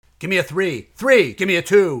Give me a 3. 3. Give me a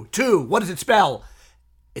 2. 2. What does it spell?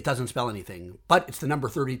 It doesn't spell anything, but it's the number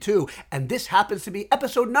 32. And this happens to be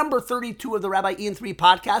episode number 32 of the Rabbi Ian 3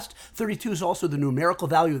 podcast. 32 is also the numerical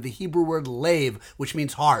value of the Hebrew word lev, which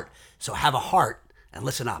means heart. So have a heart and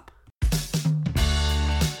listen up.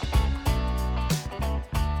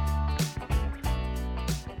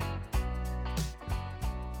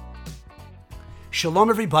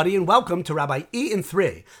 Shalom, everybody, and welcome to Rabbi E in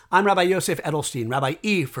 3. I'm Rabbi Yosef Edelstein, Rabbi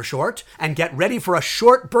E for short, and get ready for a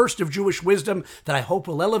short burst of Jewish wisdom that I hope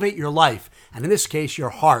will elevate your life, and in this case, your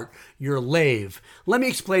heart, your lev. Let me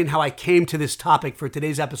explain how I came to this topic for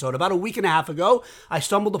today's episode. About a week and a half ago, I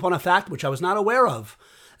stumbled upon a fact which I was not aware of,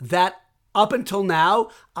 that up until now,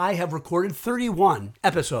 I have recorded 31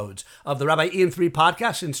 episodes of the Rabbi Ian 3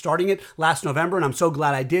 podcast since starting it last November, and I'm so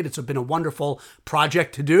glad I did. It's been a wonderful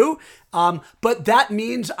project to do. But that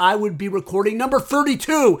means I would be recording number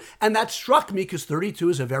 32, and that struck me because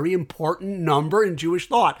 32 is a very important number in Jewish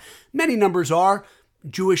thought. Many numbers are.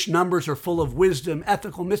 Jewish numbers are full of wisdom,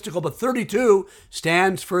 ethical, mystical, but 32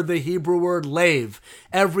 stands for the Hebrew word lev.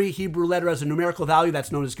 Every Hebrew letter has a numerical value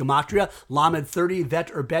that's known as gematria, lamed 30, vet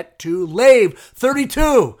or bet 2, lev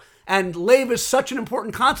 32. And lev is such an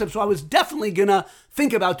important concept, so I was definitely going to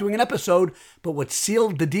think about doing an episode, but what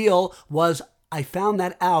sealed the deal was I found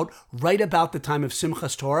that out right about the time of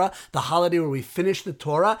Simchas Torah, the holiday where we finish the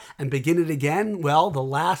Torah and begin it again. Well, the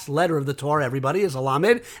last letter of the Torah, everybody, is a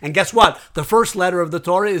lamed. And guess what? The first letter of the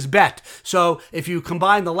Torah is bet. So if you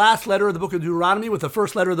combine the last letter of the book of Deuteronomy with the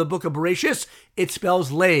first letter of the book of Bereshis, it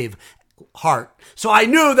spells lev, heart. So I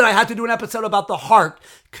knew that I had to do an episode about the heart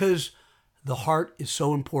because the heart is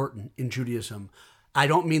so important in Judaism. I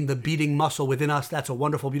don't mean the beating muscle within us. That's a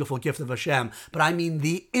wonderful, beautiful gift of Hashem. But I mean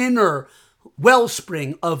the inner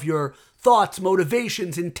wellspring of your thoughts,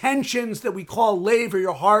 motivations, intentions that we call lev, or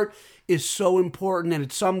your heart, is so important. And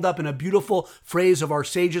it's summed up in a beautiful phrase of our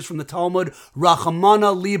sages from the Talmud,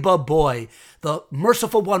 Rachamana liba boy. The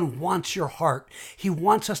merciful one wants your heart. He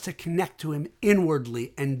wants us to connect to him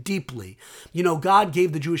inwardly and deeply. You know, God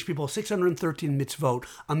gave the Jewish people 613 mitzvot,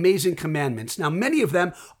 amazing commandments. Now, many of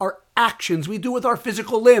them are actions we do with our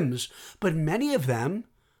physical limbs, but many of them,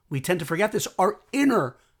 we tend to forget this, are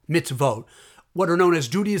inner mitzvot, what are known as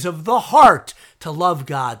duties of the heart, to love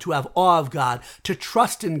God, to have awe of God, to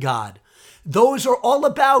trust in God. Those are all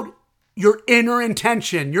about your inner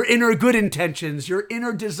intention, your inner good intentions, your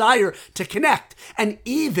inner desire to connect. And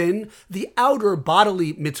even the outer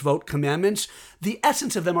bodily mitzvot commandments, the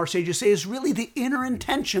essence of them, our sages say, is really the inner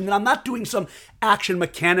intention that I'm not doing some action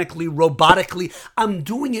mechanically, robotically. I'm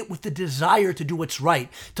doing it with the desire to do what's right,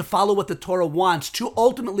 to follow what the Torah wants, to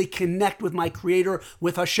ultimately connect with my Creator,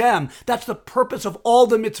 with Hashem. That's the purpose of all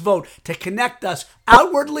the mitzvot, to connect us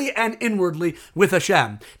outwardly and inwardly with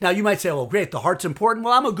Hashem. Now, you might say, well, great, the heart's important.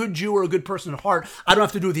 Well, I'm a good Jew or a good person at heart. I don't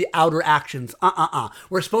have to do the outer actions.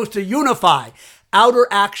 We're supposed to unify outer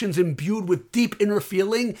actions imbued with deep inner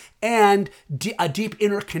feeling and a deep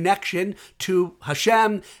inner connection to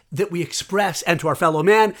Hashem that we express, and to our fellow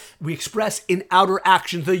man, we express in outer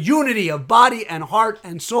actions, the unity of body and heart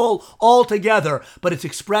and soul all together. But it's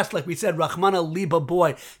expressed, like we said, Rachmana liba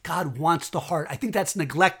boy. God wants the heart. I think that's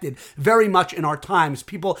neglected very much in our times.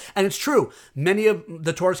 People, and it's true, many of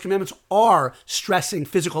the Torah's commandments are stressing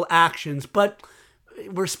physical actions, but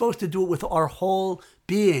we're supposed to do it with our whole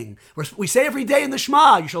being. We say every day in the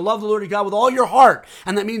Shema, you shall love the Lord your God with all your heart.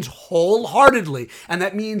 And that means wholeheartedly. And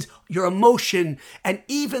that means your emotion and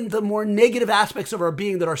even the more negative aspects of our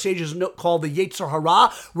being that our sages call the Yetzer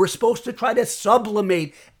Hara. We're supposed to try to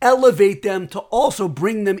sublimate, elevate them, to also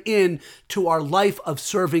bring them in to our life of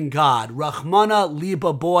serving God. Rachmana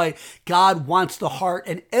liba boy. God wants the heart,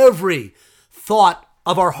 and every thought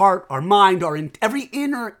of our heart, our mind, every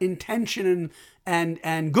inner intention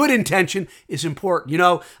and good intention is important. You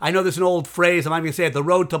know, I know there's an old phrase, I'm not going to say it, the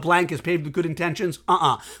road to blank is paved with good intentions.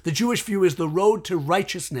 The Jewish view is the road to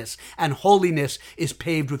righteousness and holiness is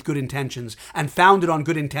paved with good intentions and founded on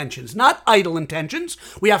good intentions, not idle intentions.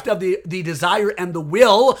 We have to have the desire and the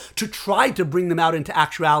will to try to bring them out into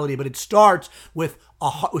actuality, but it starts with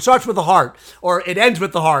the heart, or it ends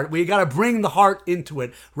with the heart. We got to bring the heart into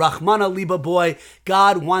it. Rachmana liba boy.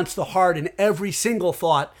 God wants the heart, and every single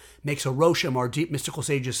thought makes a roshem, our deep mystical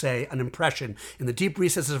sages say, an impression in the deep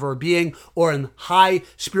recesses of our being or in high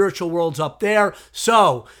spiritual worlds up there.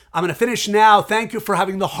 So I'm going to finish now. Thank you for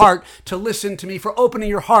having the heart to listen to me, for opening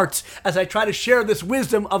your hearts as I try to share this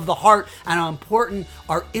wisdom of the heart and how important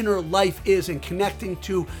our inner life is in connecting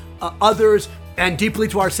to others and deeply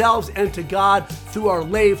to ourselves and to God through our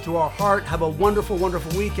lev, through our heart. Have a wonderful,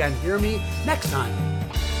 wonderful weekend. Hear me next time.